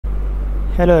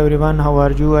Hello everyone, how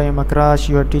are you? I am Akrash,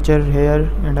 your teacher here,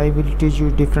 and I will teach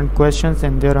you different questions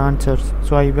and their answers.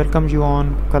 So I welcome you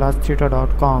on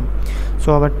classtheta.com.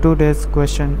 So our today's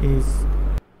question is: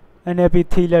 an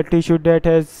epithelial tissue that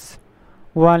has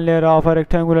one layer of a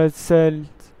rectangular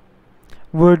cells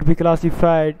would be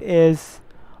classified as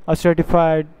a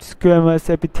stratified squamous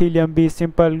epithelium, B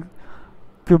simple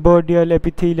cuboidal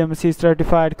epithelium, C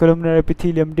stratified columnar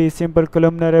epithelium, D simple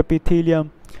columnar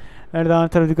epithelium. And the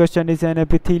answer of the question is: an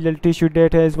epithelial tissue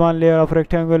that has one layer of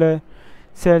rectangular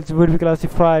cells would be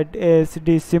classified as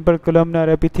the simple columnar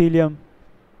epithelium.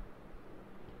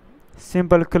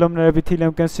 Simple columnar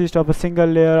epithelium consists of a single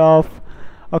layer of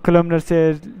a columnar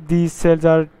cell. These cells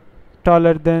are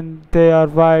taller than they are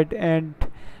wide and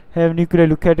have nuclei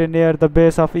located near the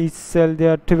base of each cell. They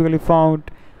are typically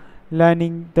found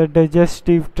lining the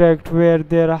digestive tract, where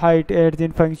their height aids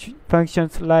in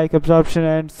functions like absorption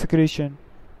and secretion.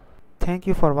 Thank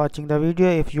you for watching the video.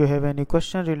 If you have any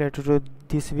question related to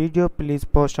this video, please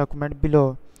post a comment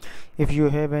below. If you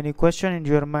have any question in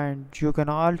your mind, you can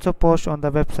also post on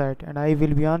the website and I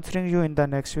will be answering you in the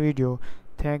next video.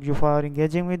 Thank you for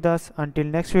engaging with us. Until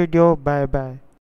next video, bye bye.